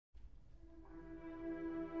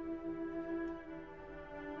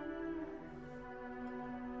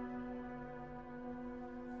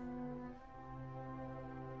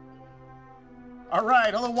All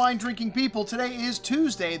right, hello wine drinking people. Today is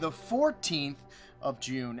Tuesday, the 14th of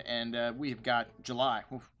June, and we've got July.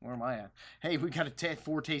 Oof, where am I at? Hey, we got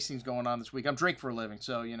 4 tastings going on this week. I'm drink for a living,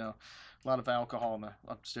 so, you know, a lot of alcohol in the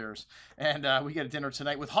upstairs. And we got a dinner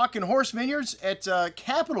tonight with Hawk and Horse Vineyards at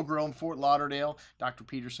Capitol Grill in Fort Lauderdale. Dr.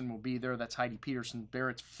 Peterson will be there. That's Heidi Peterson,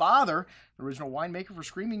 Barrett's father, the original winemaker for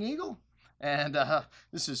Screaming Eagle. And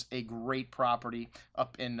this is a great property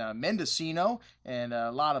up in Mendocino, and a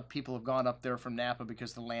lot of people have gone up there from Napa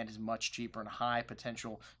because the land is much cheaper and high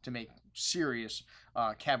potential to make serious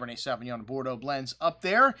Cabernet Sauvignon and Bordeaux blends up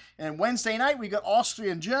there. And Wednesday night we got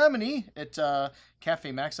Austria and Germany at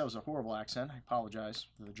Cafe Max. That was a horrible accent. I apologize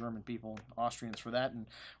to the German people and Austrians for that. And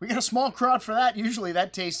we get a small crowd for that. Usually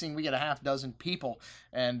that tasting we get a half dozen people.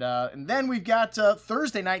 And then we've got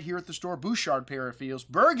Thursday night here at the store, Bouchard Parafields,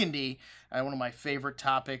 Burgundy, one of my favorite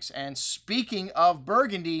topics. And speaking of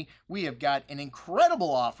Burgundy, we have got an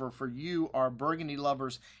incredible offer for you, our Burgundy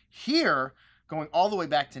lovers, here, going all the way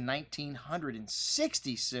back to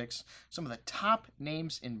 1966. Some of the top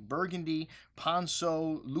names in Burgundy: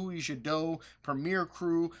 Ponceau, Louis Jadot, Premier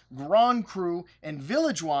Cru, Grand Cru, and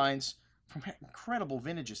Village Wines from incredible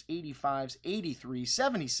vintages: 85s, 83s,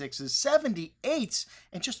 76s, 78s.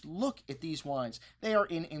 And just look at these wines. They are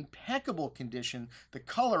in impeccable condition. The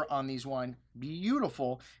color on these wines,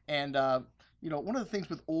 beautiful. And you know, one of the things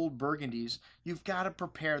with old Burgundies, you've got to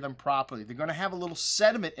prepare them properly. They're going to have a little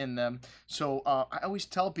sediment in them. So I always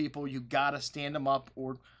tell people you got to stand them up,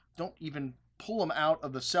 or don't even pull them out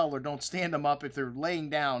of the cellar. Don't stand them up if they're laying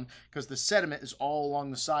down, because the sediment is all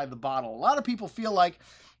along the side of the bottle. A lot of people feel like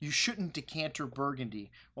you shouldn't decanter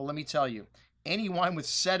Burgundy. Well, let me tell you, any wine with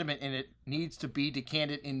sediment in it needs to be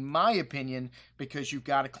decanted, in my opinion, because you've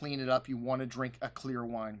got to clean it up. You want to drink a clear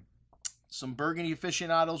wine. Some Burgundy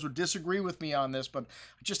aficionados would disagree with me on this, but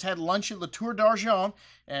I just had lunch at La Tour d'Argent,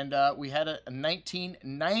 and we had a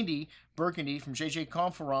 1990 Burgundy from J.J.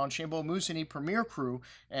 Conferon, Chambolle-Musigny Premier Cru,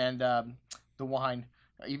 and the wine,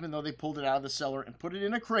 even though they pulled it out of the cellar and put it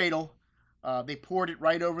in a cradle, they poured it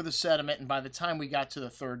right over the sediment, and by the time we got to the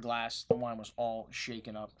third glass, the wine was all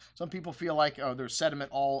shaken up. Some people feel like, oh, there's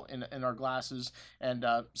sediment all in our glasses, and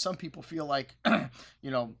some people feel like,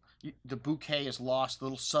 you know, the bouquet is lost,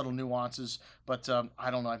 little subtle nuances, but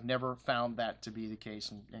I don't know. I've never found that to be the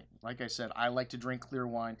case. And like I said, I like to drink clear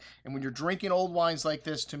wine. And when you're drinking old wines like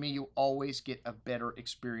this, to me, you always get a better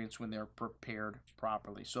experience when they're prepared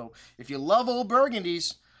properly. So if you love old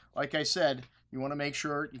Burgundies, like I said, you want to make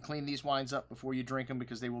sure you clean these wines up before you drink them,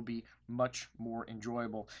 because they will be much more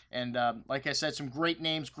enjoyable. And like I said, some great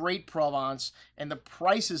names, great Provence, and the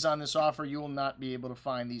prices on this offer, you will not be able to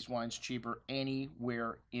find these wines cheaper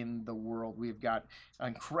anywhere in the world. We've got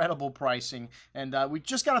incredible pricing, and we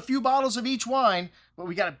just got a few bottles of each wine, but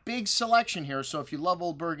we got a big selection here. So if you love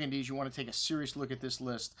old Burgundies, you want to take a serious look at this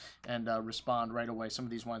list and respond right away. Some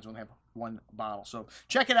of these wines only have 1 bottle. So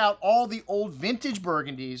check it out. All the old vintage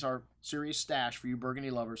Burgundies are serious stash for you Burgundy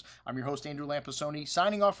lovers. I'm your host, Andrew Lampasoni,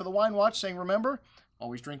 signing off for the Wine Watch, saying remember,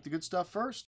 always drink the good stuff first.